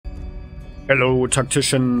Hello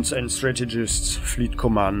tacticians and strategists, fleet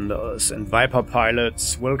commanders and Viper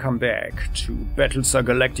pilots, welcome back to Battlestar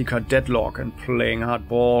Galactica Deadlock and playing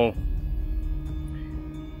hardball.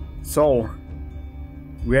 So,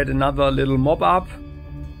 we had another little mob up,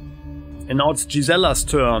 and now it's Gisella's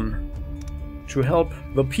turn to help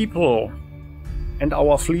the people and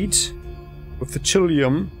our fleet with the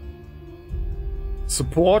Cylon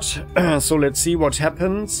support. So let's see what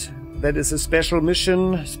happens. That is a special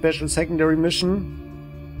mission, special secondary mission.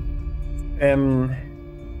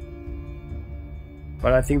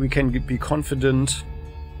 But I think we can be confident.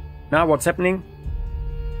 Now, what's happening?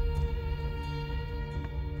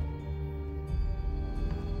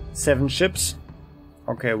 Seven ships.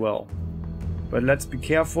 Okay, well. But let's be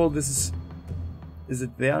careful. This is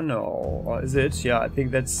it there? No. Or is it? Yeah, I think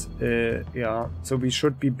that's, yeah. So we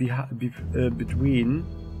should be between.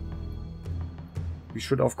 We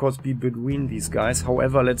should, of course, be between these guys.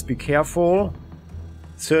 However, let's be careful.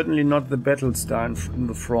 Certainly not the Battlestar in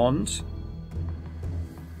the front.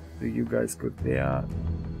 So you guys go there.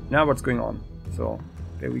 Now what's going on? So,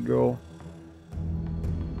 there we go.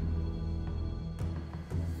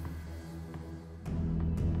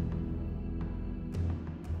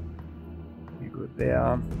 You go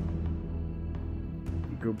there.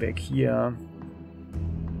 You go back here.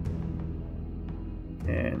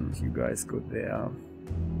 And you guys go there.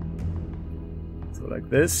 So like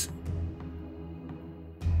this.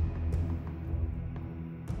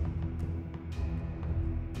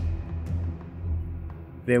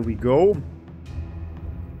 There we go.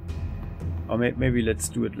 Or maybe let's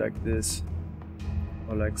do it like this.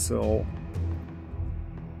 Or like so.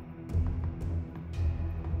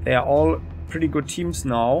 They are all pretty good teams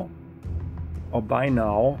now. Or by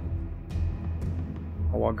now.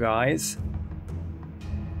 Our guys.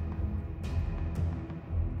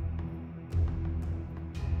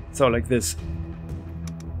 So like this.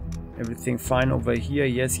 Everything fine over here.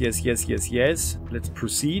 Yes, yes, yes, yes, yes. Let's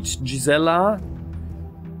proceed. Gisella.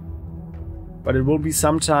 But it will be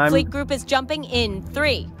some time. Fleet group is jumping in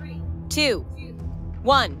 3, 2,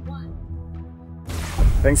 1.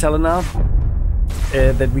 Thanks, Helena.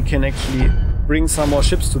 That we can actually bring some more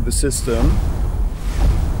ships to the system.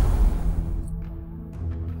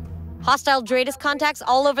 Hostile Dratus contacts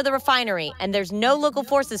all over the refinery, and there's no local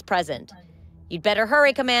forces present. You'd better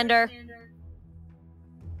hurry, Commander.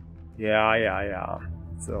 Yeah.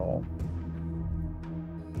 So,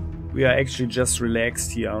 we are actually just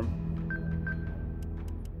relaxed here.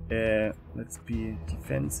 Let's be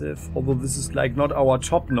defensive. Although this is like not our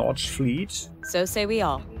top-notch fleet. So say we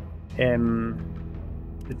all.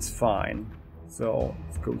 It's fine. So,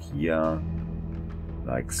 let's go here.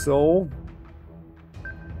 Like so.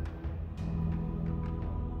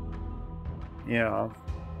 Yeah.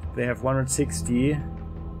 They have 160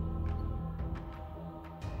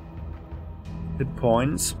 hit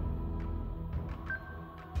points.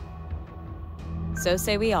 So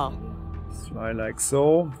say we all. Try like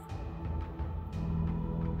so.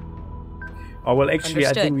 Oh, well, actually,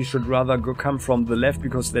 Understood. I think we should rather come from the left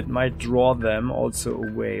because that might draw them also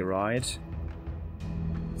away, right?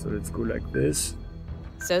 So let's go like this.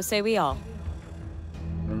 So say we all.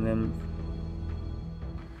 And then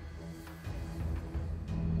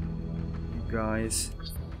guys,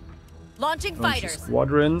 Launching fighters.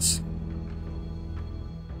 Squadrons.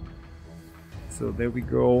 So there we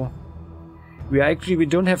go. We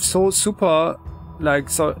don't have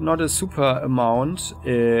not a super amount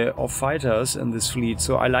of fighters in this fleet.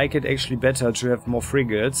 So I like it actually better to have more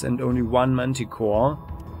frigates and only one manticore.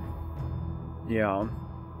 Yeah.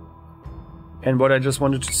 And what I just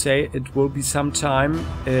wanted to say, it will be some time,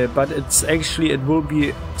 but it will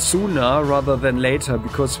be sooner rather than later,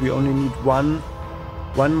 because we only need one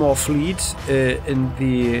more fleet in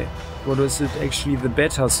the, what is it actually, the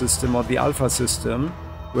beta system or the alpha system,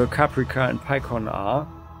 where Caprica and Pycon are.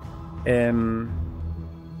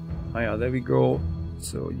 Oh yeah, there we go.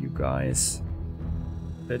 So you guys,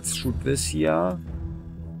 let's shoot this here.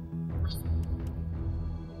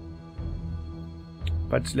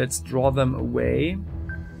 But let's draw them away.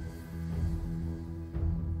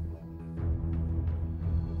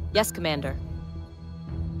 Yes, Commander.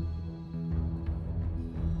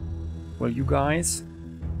 Well, you guys.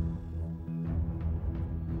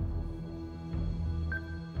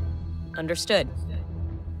 Understood.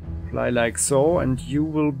 Fly like so, and you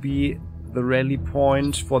will be the rally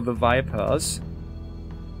point for the Vipers.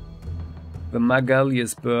 The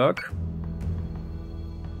Magaliusberg.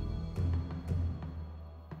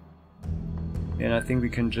 And I think we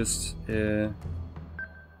can just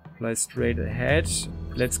fly straight ahead.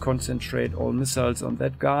 Let's concentrate all missiles on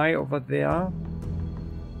that guy over there.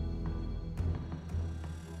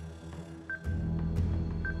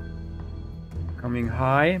 Coming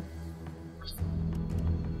high.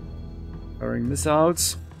 Firing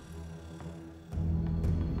missiles.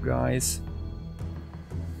 You guys.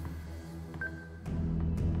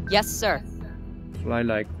 Yes, sir. Fly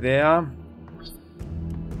like there.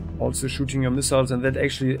 Also shooting your missiles, and that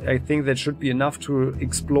actually, I think that should be enough to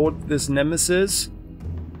explode this Nemesis.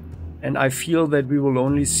 And I feel that we will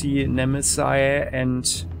only see Nemesi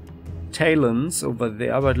and Talons over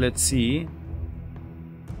there, but let's see.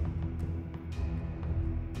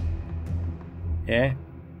 Eh?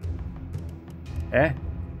 Eh?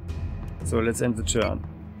 So let's end the turn.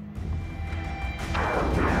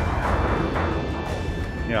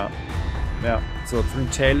 Yeah. Yeah. So 3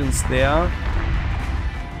 Talons there.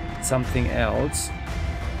 Something else.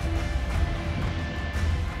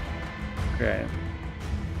 Okay.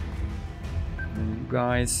 And you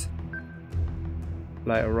guys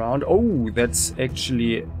fly around. Oh, that's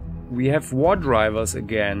actually... We have Wardrivers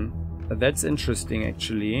again. That's interesting,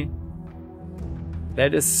 actually.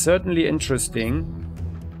 That is certainly interesting.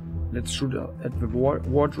 Let's shoot at the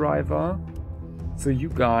Wardriver. So you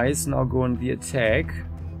guys now go on the attack.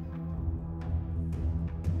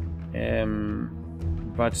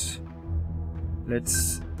 But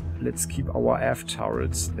let's keep our aft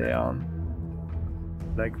turrets there.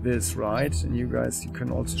 Like this, right? And you guys, you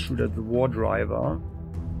can also shoot at the Wardriver.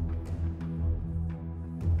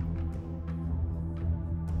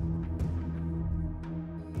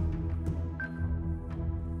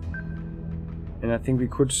 And I think we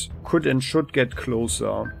could and should get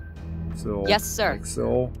closer. So yes, sir. Like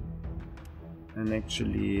so. And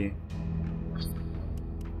actually,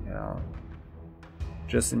 yeah.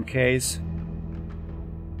 Just in case.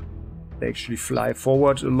 They actually fly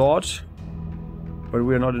forward a lot. But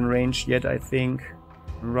we're not in range yet, I think.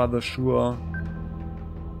 I'm rather sure.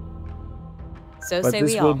 So but say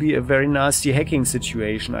this we will all. be a very nasty hacking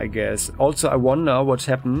situation, I guess. Also, I wonder what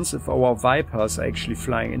happens if our Vipers are actually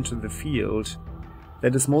flying into the field.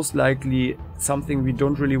 That is most likely something we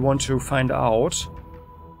don't really want to find out.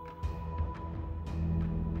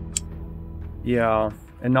 Yeah,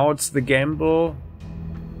 and now it's the gamble.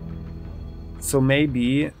 So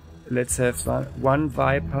maybe let's have one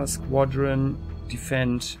Viper squadron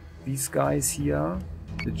defend these guys here,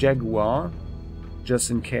 the Jaguar, just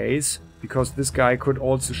in case, because this guy could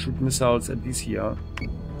also shoot missiles at these here.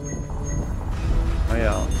 Oh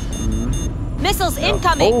yeah. Mm-hmm. Missiles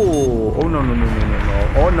incoming! Oh no.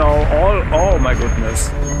 Oh no, oh my goodness.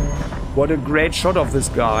 What a great shot of this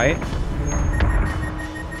guy.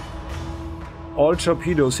 All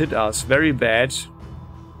torpedoes hit us, very bad.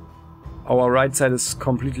 Our right side is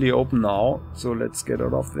completely open now, so let's get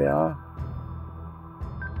out of there.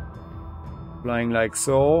 Flying like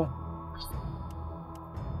so.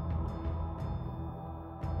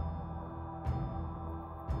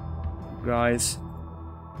 Guys.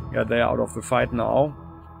 Yeah, they're out of the fight now.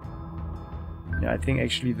 Yeah, I think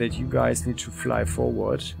actually that you guys need to fly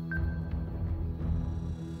forward.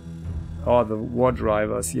 Oh, the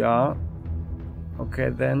Wardrivers, yeah. Okay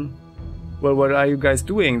then. Well, what are you guys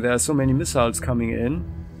doing? There are so many missiles coming in.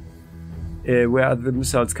 Where are the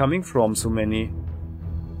missiles coming from, so many?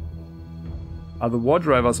 Are the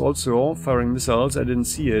Wardrivers also firing missiles? I didn't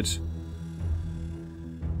see it.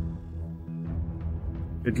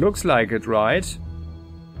 It looks like it, right?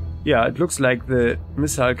 Yeah, it looks like the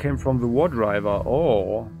missile came from the Wardriver.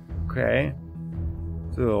 Oh, okay.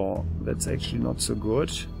 So, that's actually not so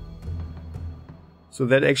good. So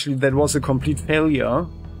that was a complete failure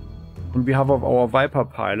on behalf of our Viper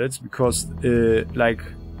pilots, because like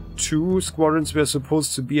 2 squadrons were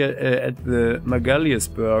supposed to be at the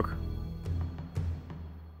Magaliesburg.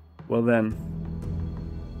 Well then.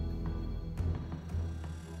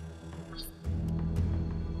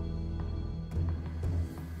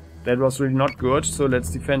 That was really not good, so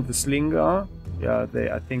let's defend the Slinger. Yeah,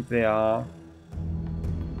 I think they are...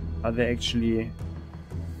 Are they actually...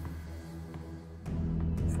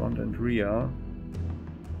 front and rear?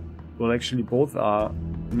 Well, actually both are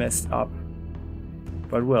messed up.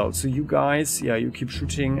 But well, so you guys, yeah, you keep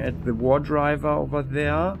shooting at the Wardriver over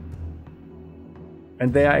there.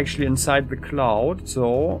 And they are actually inside the cloud,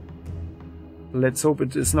 so... Let's hope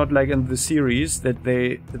it is not like in the series that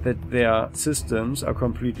their systems are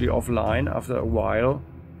completely offline after a while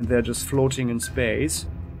and they're just floating in space.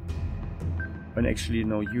 When actually,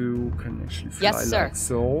 no, you can actually fly like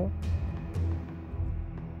so.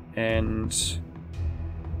 And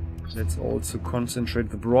let's also concentrate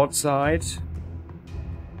the broadside.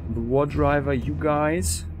 The Wardriver, you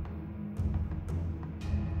guys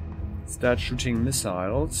start shooting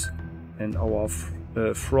missiles, and our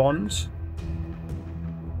front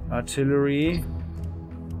artillery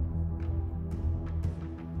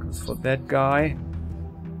for that guy.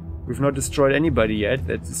 We've not destroyed anybody yet.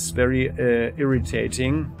 That is very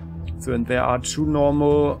irritating. So, and there are 2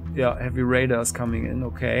 normal, heavy raiders coming in,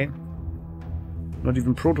 okay. Not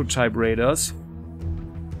even prototype raiders.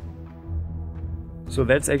 So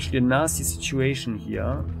that's actually a nasty situation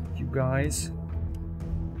here, you guys.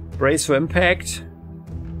 Brace for impact.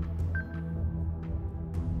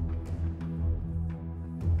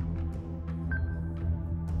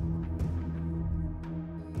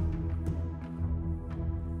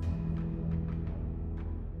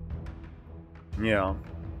 Yeah,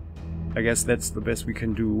 I guess that's the best we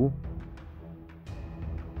can do.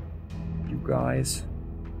 You guys.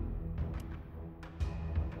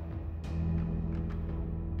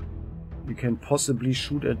 You can possibly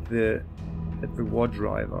shoot at the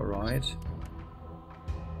Wardriver, right?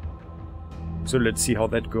 So let's see how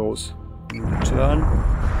that goes. Return.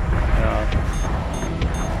 Yeah.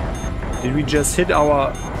 Did we just hit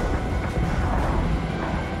our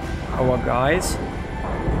guys?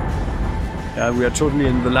 Yeah, we are totally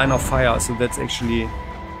in the line of fire, so that's actually...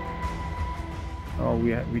 Oh,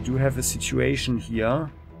 we do have a situation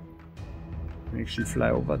here. We actually fly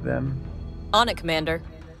over them. On it, Commander.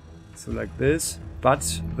 So like this.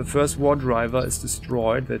 But the first Wardriver is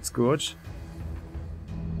destroyed, that's good.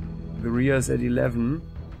 The rear is at 11,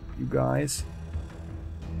 you guys.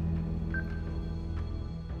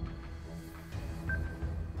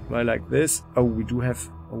 Fly like this. Oh, we do have...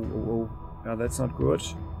 Oh. Yeah, that's not good.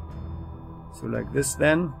 So like this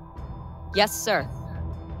then. Yes, sir.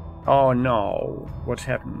 Oh no. What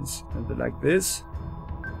happens? And then like this.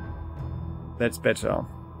 That's better.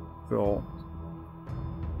 So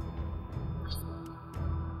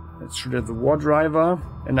let's shoot at the Wardriver.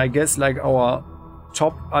 And I guess like our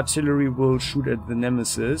top artillery will shoot at the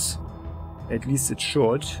Nemesis. At least it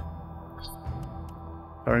should.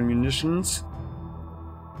 Firing munitions.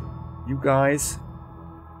 You guys.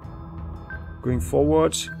 Going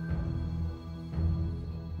forward.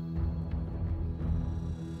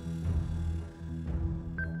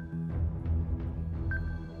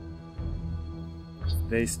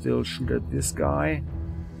 They still shoot at this guy.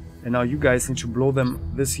 And now you guys need to blow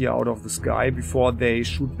them this here out of the sky before they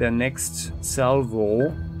shoot their next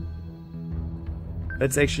salvo.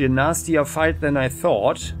 That's actually a nastier fight than I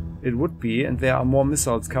thought it would be. And there are more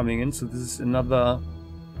missiles coming in. So this is another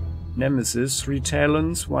Nemesis. 3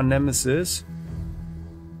 Talons, 1 Nemesis.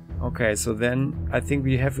 Okay, so then I think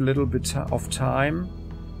we have a little bit of time.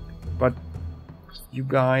 But you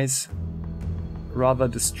guys rather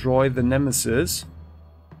destroy the Nemesis.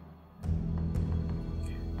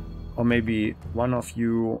 Or maybe one of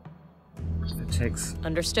you attacks...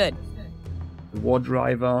 Understood. The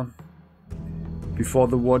Wardriver before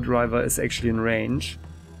the Wardriver is actually in range.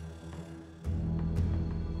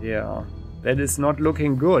 Yeah, that is not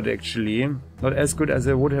looking good actually. Not as good as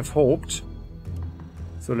I would have hoped.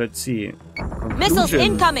 So let's see. Conclusion. Missiles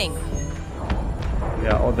incoming!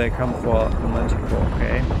 Yeah, or they come for the Manticore,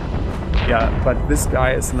 okay. Yeah, but this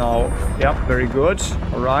guy is now... Yeah, very good.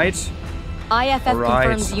 Alright. IFF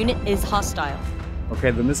confirms unit is hostile.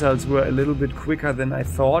 Okay, the missiles were a little bit quicker than I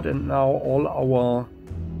thought, and now all our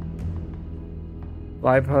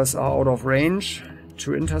Vipers are out of range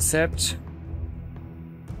to intercept.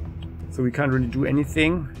 So we can't really do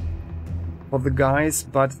anything for the guys,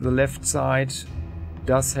 but the left side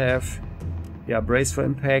does have, yeah, brace for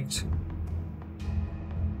impact.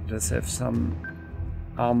 Does have some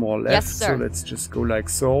armor left, yes, sir. So let's just go like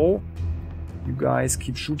so. You guys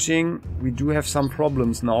keep shooting. We do have some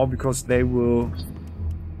problems now because they will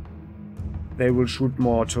shoot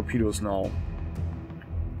more torpedoes now.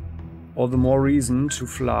 All the more reason to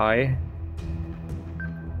fly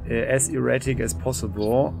as erratic as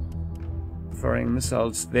possible. Firing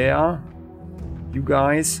missiles there. You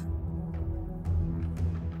guys.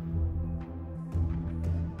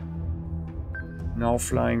 Now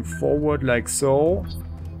flying forward like so.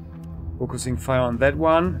 Focusing fire on that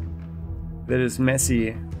one. That is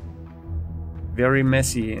messy. Very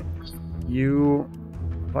messy. You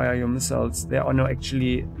fire your missiles there. Oh no,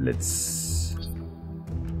 actually, let's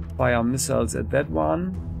fire missiles at that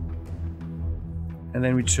one. And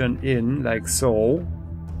then we turn in like so.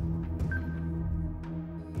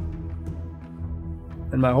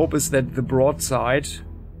 And my hope is that the broadside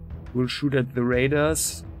will shoot at the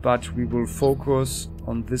raiders, but we will focus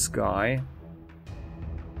on this guy.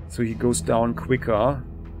 So he goes down quicker.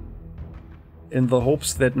 In the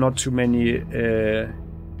hopes that not too many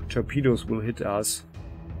torpedoes will hit us,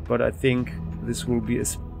 but I think this will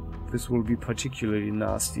be particularly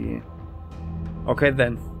nasty. Okay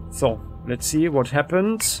then, so let's see what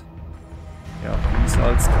happens. Yeah,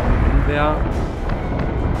 missiles coming in there.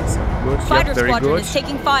 Good. Fighter Yep, very squadron good. is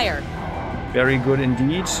taking fire. Very good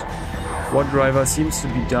indeed. Wardriver seems to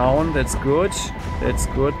be down. That's good. That's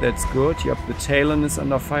good. That's good. Yep, the Talon is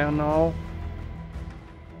under fire now.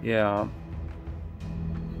 Yeah.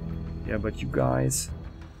 Yeah, but you guys,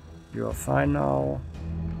 you are fine now.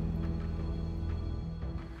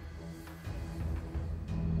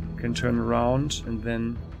 You can turn around and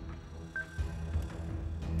then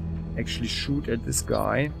actually shoot at this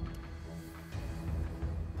guy.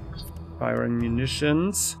 Firing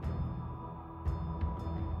munitions.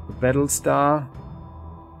 The Battlestar.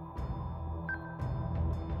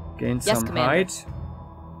 Gain some height.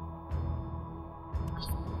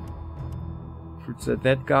 Shoots at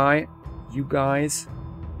that guy. You guys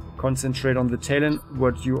concentrate on the Talon.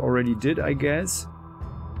 What you already did, I guess.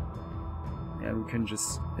 Yeah, we can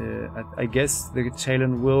just... I guess the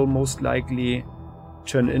Talon will most likely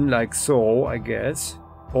turn in like so, I guess.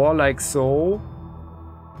 Or like so.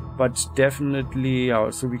 But definitely...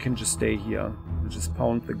 so we can just stay here. We'll just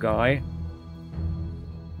pound the guy.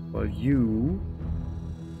 While you...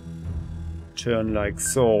 turn like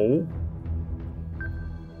so.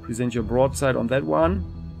 Present your broadside on that one.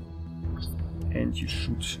 And you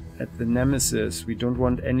shoot at the Nemesis. We don't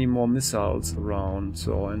want any more missiles around.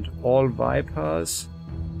 So, and all Vipers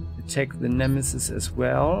attack the Nemesis as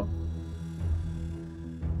well.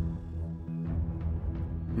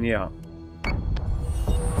 Yeah.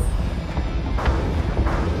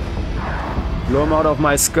 Blow him out of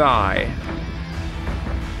my sky.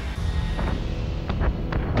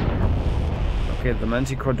 Okay, the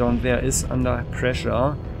Manticore down there is under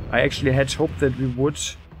pressure. I actually had hoped that we would...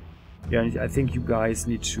 Yeah, I think you guys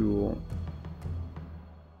need to...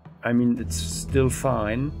 I mean, it's still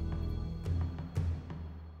fine.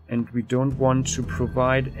 And we don't want to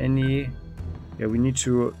provide any... Yeah, we need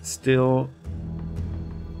to still...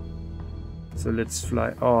 So let's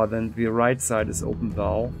fly... Oh, then the right side is open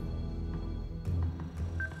now.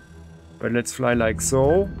 But let's fly like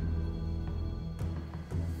so.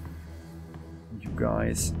 You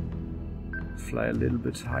guys fly a little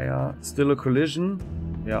bit higher. Still a collision.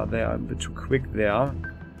 Yeah, they are a bit too quick there.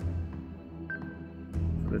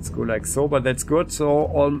 So let's go like so, but that's good. So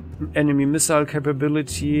all enemy missile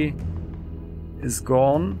capability is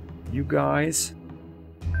gone. You guys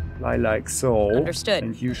fly like so. Understood.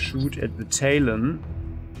 And you shoot at the Talon.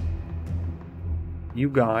 You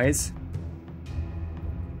guys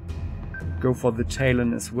go for the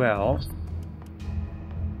Talon as well.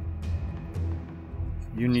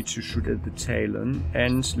 You need to shoot at the Talon.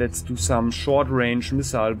 And let's do some short-range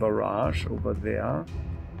missile barrage over there.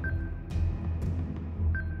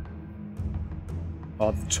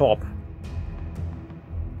 Oh, the top.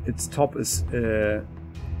 Its top is...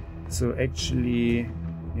 so actually...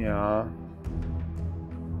 Yeah.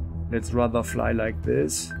 Let's rather fly like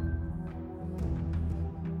this.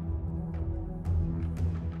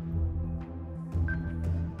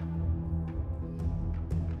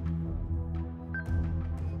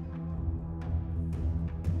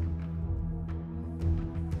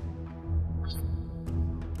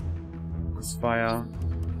 Fire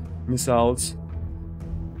missiles.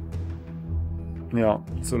 Yeah,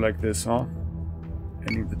 so like this, huh?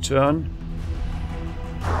 Ending the turn.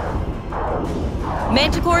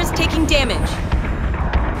 Manticore is taking damage.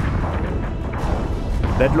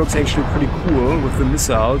 That looks actually pretty cool with the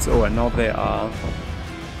missiles. Oh, and now they are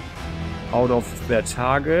out of their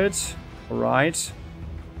target. Alright.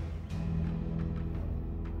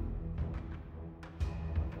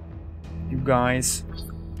 You guys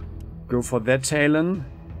go for that Talon.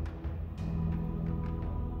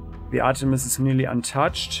 The Artemis is nearly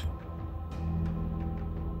untouched.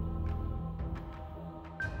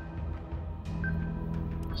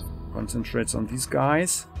 Concentrates on these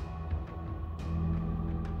guys.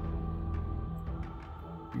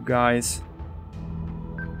 You guys.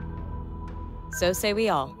 So say we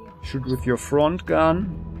all. Shoot with your front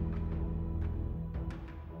gun.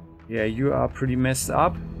 Yeah, you are pretty messed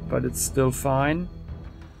up, but it's still fine.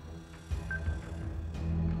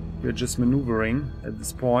 We're just maneuvering at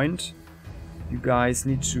this point. You guys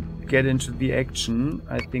need to get into the action.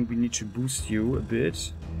 I think we need to boost you a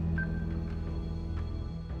bit.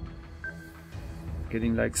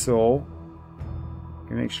 Getting like so.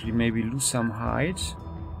 Can actually maybe lose some height.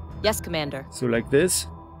 Yes, Commander. So like this.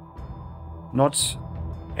 Not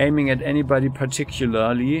aiming at anybody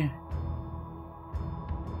particularly.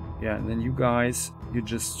 Yeah, and then you guys... You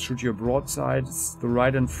just shoot your broadside. It's the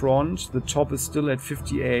right in front. The top is still at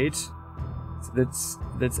 58. So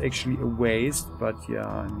that's actually a waste. But yeah,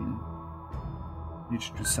 I mean, need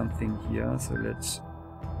to do something here. So let's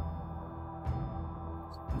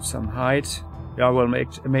do some height. Yeah, well,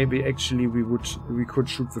 maybe actually we could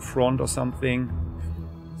shoot the front or something.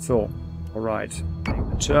 So, alright. Make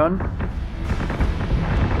the turn.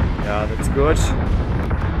 Yeah, that's good.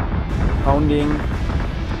 Pounding.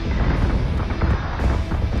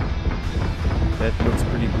 That looks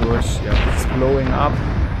pretty good. Yeah, it's blowing up.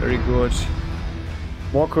 Very good.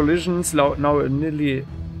 More collisions. Now nearly...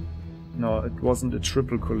 No, it wasn't a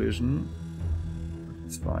triple collision.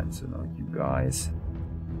 It's fine. So now you guys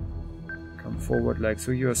come forward like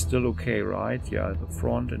so. You are still okay, right? Yeah, the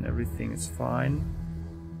front and everything is fine.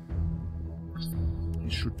 You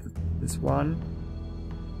shoot this one.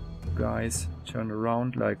 You guys turn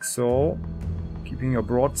around like so. Keeping your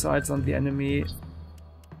broadsides on the enemy.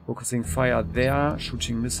 Focusing fire there.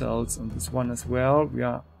 Shooting missiles on this one as well. We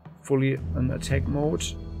are fully in attack mode.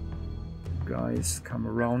 You guys come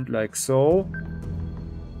around like so.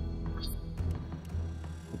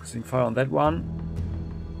 Focusing fire on that one.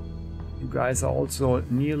 You guys are also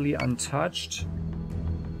nearly untouched.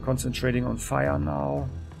 Concentrating on fire now.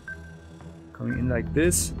 Coming in like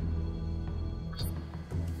this.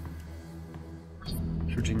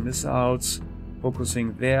 Shooting missiles.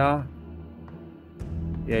 Focusing there.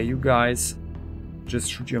 Yeah, you guys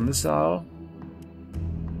just shoot your missile.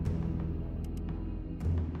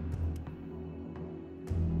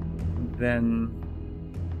 And then,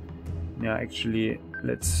 yeah, actually,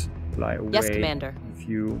 let's fly away. Yes, Commander. If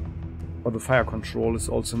you, or the fire control is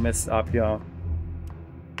also messed up. Yeah.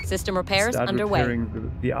 System repairs Start underway.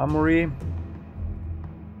 repairing the armory.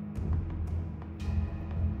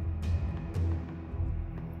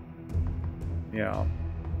 Yeah,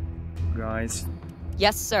 guys.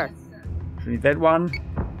 Yes, sir. Need that one.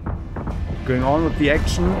 Going on with the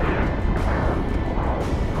action.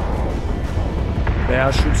 They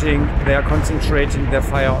are shooting, they are concentrating their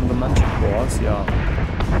fire on the manticores, yeah.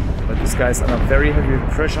 But this guy's under very heavy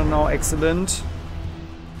pressure now, excellent.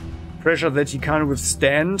 Pressure that he can't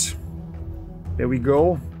withstand. There we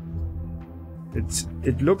go.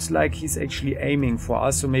 It looks like he's actually aiming for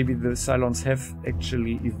us, so maybe the Cylons have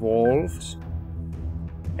actually evolved.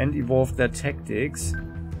 And evolved their tactics.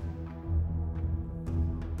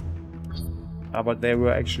 But they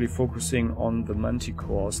were actually focusing on the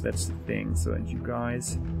manticores, that's the thing. So, and you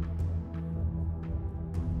guys,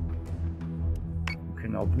 you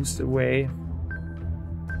can now boost away,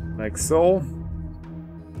 like so.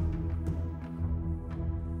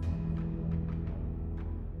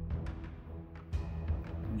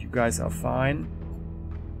 And you guys are fine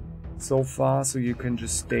so far, so you can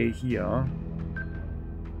just stay here.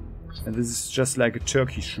 And this is just like a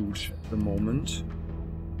turkey shoot at the moment.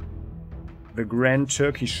 The grand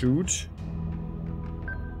turkey shoot.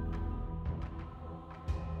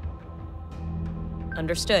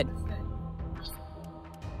 Understood.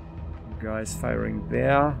 You guys firing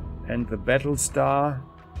there. And the Battlestar.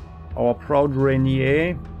 Our proud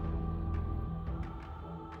Rainier.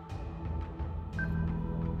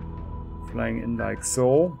 Flying in like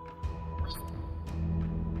so.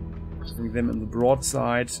 Putting them in the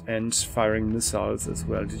broadside and firing missiles as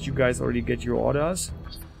well. Did you guys already get your orders?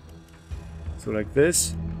 So like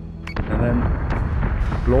this, and then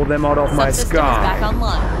blow them out of my sky. Back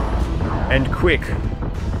online. And quick.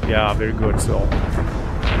 Yeah, very good. So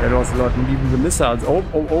that was a lot. And even the missiles.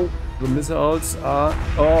 Oh! The missiles are.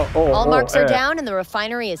 All marks are down, and the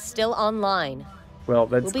refinery is still online. Well,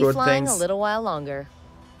 that's we'll be good. Flying Thanks. A little while longer.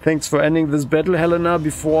 Thanks for ending this battle, Helena,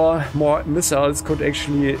 before more missiles could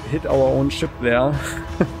actually hit our own ship there.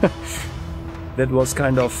 That was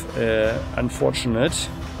kind of unfortunate.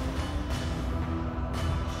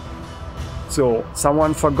 So,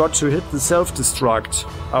 someone forgot to hit the self-destruct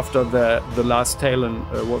after the last Talon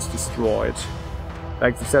was destroyed.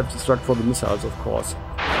 Like the self-destruct for the missiles, of course.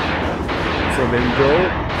 So there we go.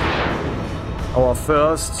 Our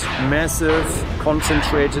first massive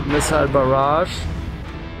concentrated missile barrage.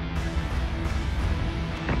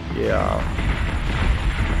 Yeah.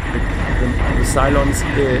 The Cylons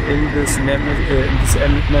in this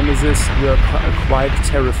Nemesis were quite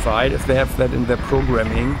terrified if they have that in their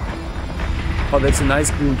programming. Oh, that's a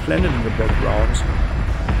nice green planet in the background.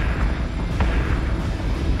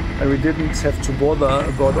 And we didn't have to bother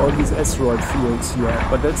about all these asteroid fields here.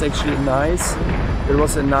 But that's actually nice. It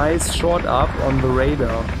was a nice short up on the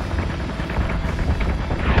radar.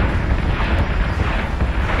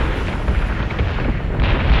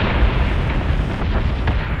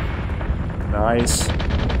 Nice.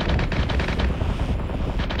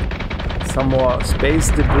 Some more space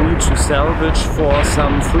debris to salvage for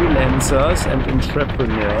some freelancers and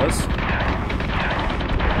entrepreneurs.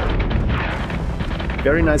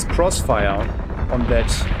 Very nice crossfire on that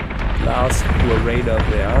last poor radar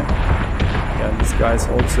there. And this guy's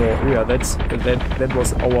also, yeah, that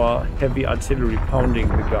was our heavy artillery pounding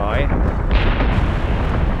the guy.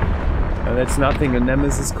 And that's nothing a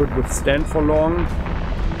Nemesis could withstand for long.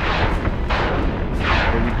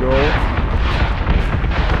 There we go.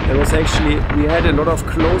 There was actually, we had a lot of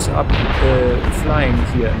close-up flying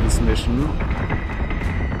here in this mission.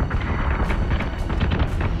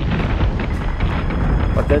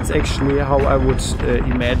 But that's actually how I would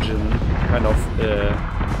imagine kind of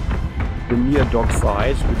the near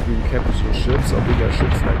dogfight between capital ships or bigger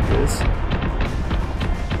ships like this.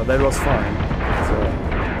 But that was fine. So,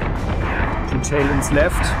 2 Cylons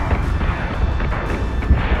left.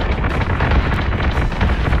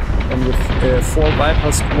 And with 4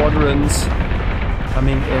 Viper squadrons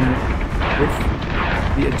coming in with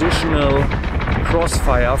the additional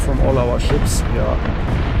crossfire from all our ships,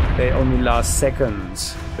 yeah, they only last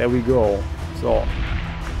seconds. There we go. So,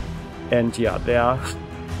 and yeah, there.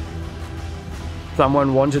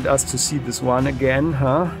 Someone wanted us to see this one again,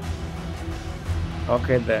 huh?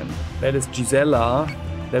 Okay then. That is Gisella.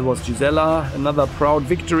 That was Gisella. Another proud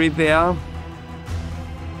victory there.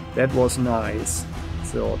 That was nice.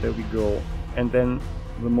 So there we go. And then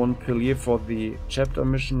the Montpellier for the chapter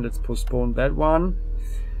mission. Let's postpone that one.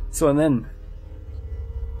 So and then.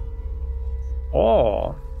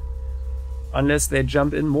 Oh. Unless they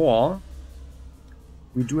jump in more.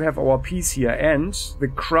 We do have our piece here, and the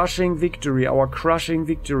crushing victory, our crushing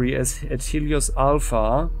victory at Helios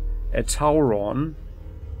Alpha, at Tauron,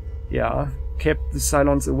 yeah, kept the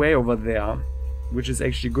Cylons away over there, which is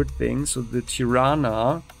actually a good thing. So the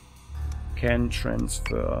Tirana can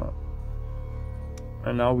transfer.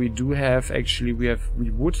 And now we do have, actually, we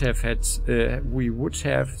would have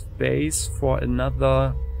space for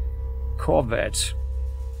another corvette.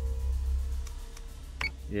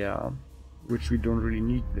 Yeah. Which we don't really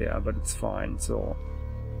need there, but it's fine. So,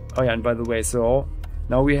 oh yeah, and by the way, so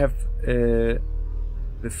now we have the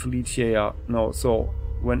fleet here. Yeah. No, so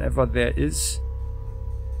whenever there is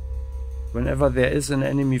an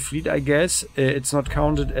enemy fleet, I guess it's not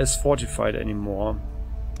counted as fortified anymore.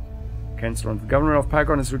 Cancel on. The governor of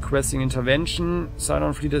Picon is requesting intervention.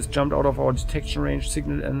 Cylon fleet has jumped out of our detection range.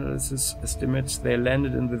 Signal analysis estimates they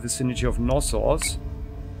landed in the vicinity of Knossos.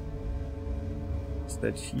 Is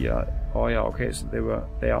that here? Oh yeah, okay, so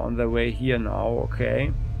they are on their way here now,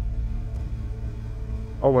 okay.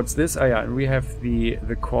 Oh, what's this? Oh yeah, and we have the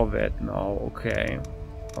corvette now, okay.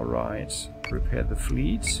 Alright, repair the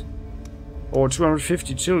fleet. Oh,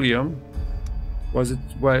 250 Trillium. Was it,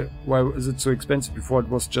 why is it so expensive? Before it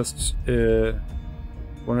was just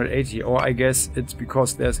 180. Or I guess it's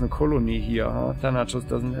because there's no colony here, huh? Thanatos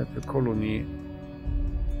doesn't have the colony.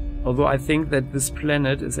 Although I think that this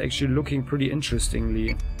planet is actually looking pretty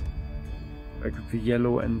interestingly. Like the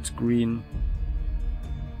yellow and green.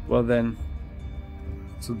 Well then.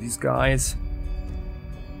 So these guys.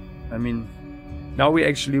 I mean. Now we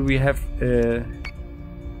have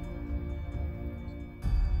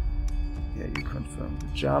yeah, you confirm the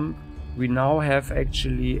jump. We now have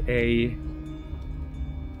actually a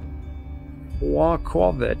 4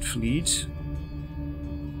 corvette fleet.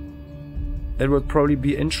 That would probably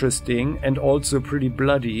be interesting and also pretty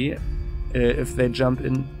bloody if they jump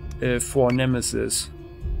in for Nemesis.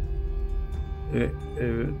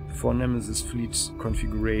 For Nemesis fleet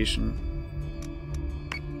configuration.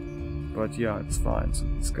 But yeah, it's fine. So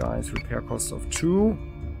these guys, repair cost of 2.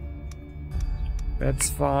 That's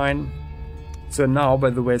fine. So now,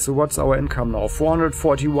 by the way, so what's our income now?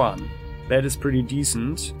 441. That is pretty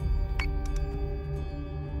decent.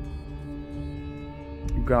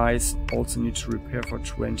 You guys also need to repair for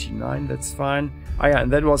 29. That's fine. Ah yeah,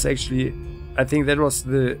 and that was actually, I think that was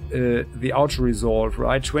the auto resolve,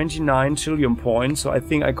 right? 29 trillium points. So I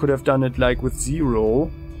think I could have done it like with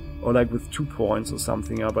 0 or like with 2 points or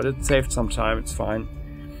something. Yeah, but it saved some time. It's fine.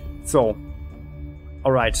 So,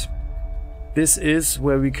 all right. This is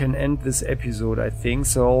where we can end this episode, I think.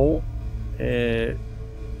 So,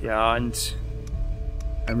 yeah, and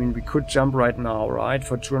I mean, we could jump right now, right?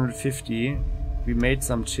 For 250. We made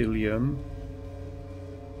some Trillium.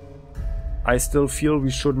 I still feel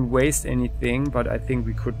we shouldn't waste anything, but I think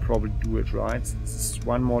we could probably do it, right? So this is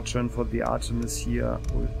one more turn for the Artemis here,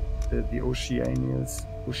 the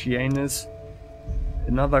Oceanus.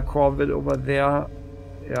 Another corvette over there.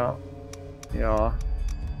 Yeah, yeah.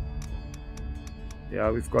 Yeah,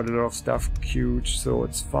 we've got a lot of stuff queued, so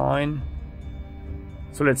it's fine.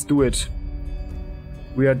 So let's do it.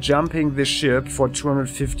 We are jumping the ship for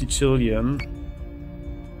 250 trillium.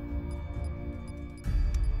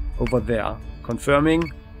 Over there.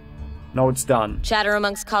 Confirming. Now it's done. Chatter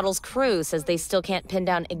amongst Kobol's crew says they still can't pin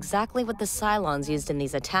down exactly what the Cylons used in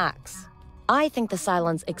these attacks. I think the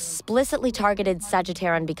Cylons explicitly targeted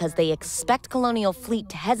Sagittarian because they expect colonial fleet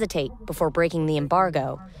to hesitate before breaking the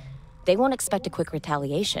embargo. They won't expect a quick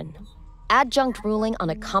retaliation. Adjunct ruling on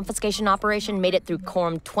a confiscation operation made it through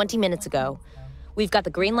Quorum 20 minutes ago. We've got the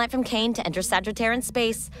green light from Kane to enter Sagittarian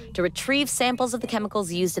space to retrieve samples of the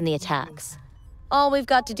chemicals used in the attacks. All we've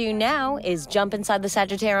got to do now is jump inside the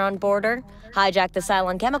Sagittarian border, hijack the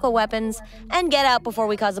Cylon chemical weapons, and get out before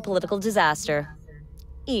we cause a political disaster.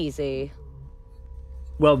 Easy.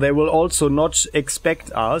 Well, they will also not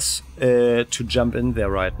expect us to jump in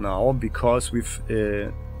there right now, because we've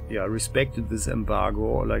respected this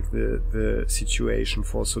embargo, like the situation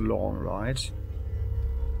for so long, right?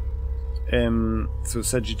 So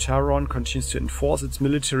Sagittarian continues to enforce its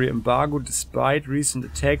military embargo despite recent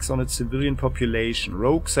attacks on its civilian population.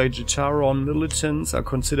 Rogue Sagittarian militants are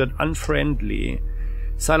considered unfriendly.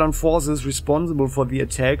 Cylon forces responsible for the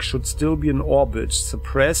attack should still be in orbit,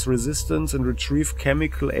 suppress resistance and retrieve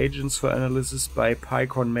chemical agents for analysis by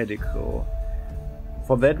Pycon Medical.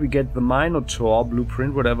 For that we get the Minotaur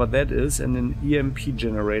blueprint, whatever that is, and an EMP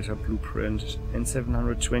generator blueprint, and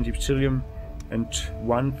 720 Ptilium and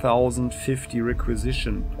 1050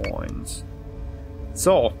 requisition points.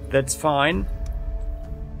 So, that's fine.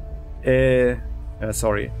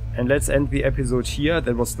 Sorry. And let's end the episode here.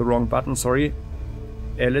 That was the wrong button, sorry.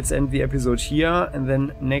 Let's end the episode here, and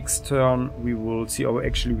then next turn we will see. Oh,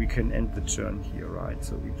 actually we can end the turn here, right?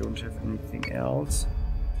 So we don't have anything else.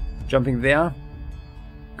 Jumping there.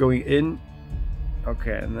 Going in.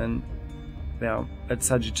 Okay, and then there at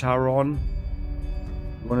Sagittarian.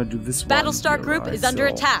 We want to do this one. Battlestar here, Group right? is under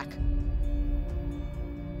attack.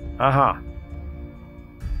 Aha.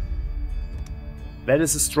 That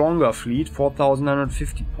is a stronger fleet,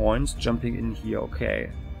 4,950 points, jumping in here,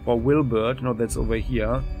 okay. For Wilbert, no, that's over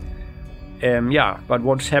here. Yeah, but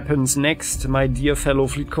what happens next, my dear fellow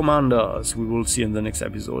fleet commanders, we will see in the next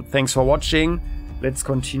episode. Thanks for watching. Let's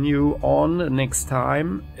continue on next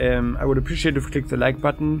time. I would appreciate if you click the like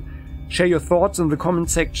button, share your thoughts in the comment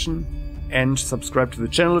section, and subscribe to the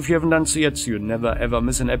channel if you haven't done so yet, so you never ever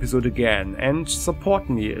miss an episode again. And support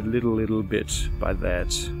me a little bit by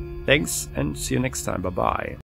that. Thanks, and see you next time. Bye-bye.